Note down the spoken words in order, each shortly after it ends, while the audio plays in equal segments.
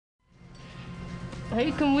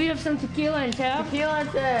Hey, can we have some tequila and tap? Tequila and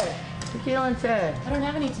tap. Tequila and tap. I don't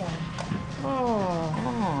have any tap.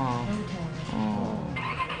 Oh.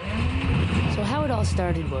 So how it all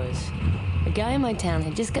started was, a guy in my town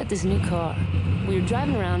had just got this new car. We were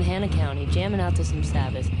driving around Hannah County, jamming out to some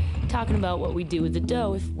Sabbath, talking about what we'd do with the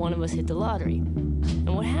dough if one of us hit the lottery.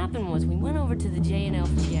 And what happened was we went over to the J&L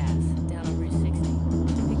for gas down on Route 60.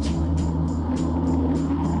 Big fun.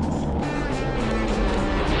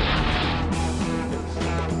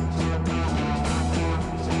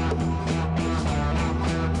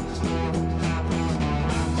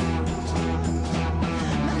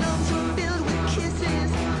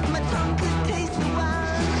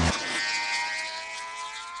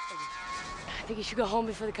 I think you should go home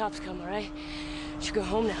before the cops come, all right? You should go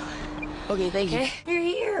home now. Okay, thank you. You're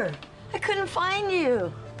here. I couldn't find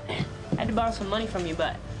you. I had to borrow some money from you,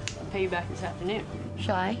 but I'll pay you back this afternoon.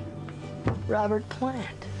 Shy. Robert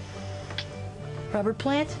Plant. Robert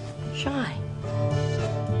Plant? Shy.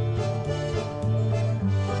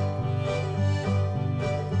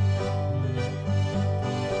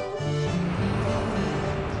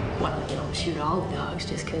 Well, you don't shoot all the dogs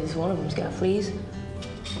just because one of them's got fleas.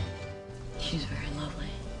 She's very lovely.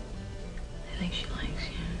 I think she likes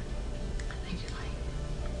you. I think she likes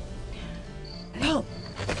you. No!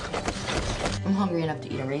 I'm hungry enough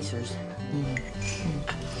to eat erasers.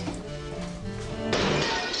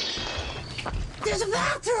 There's a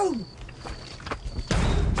bathroom!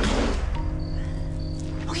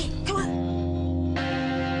 Okay, come on.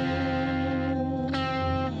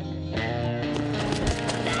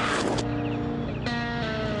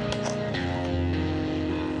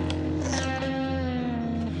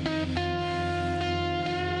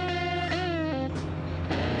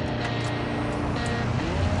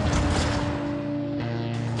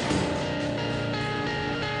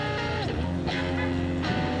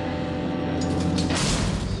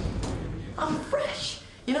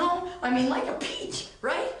 I mean, like a peach,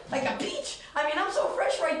 right? Like a peach. I mean, I'm so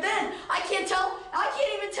fresh right then. I can't even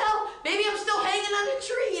tell. Maybe I'm still hanging on a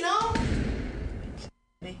tree, you know?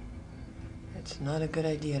 It's not a good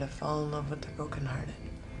idea to fall in love with the brokenhearted.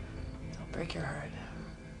 They'll break your heart.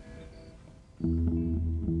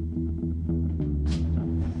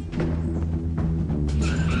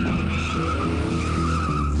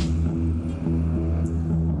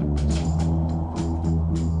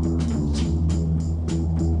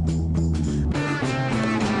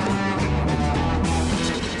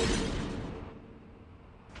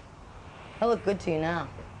 I look good to you now.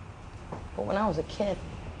 But when I was a kid,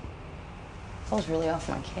 I was really off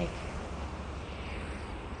my cake.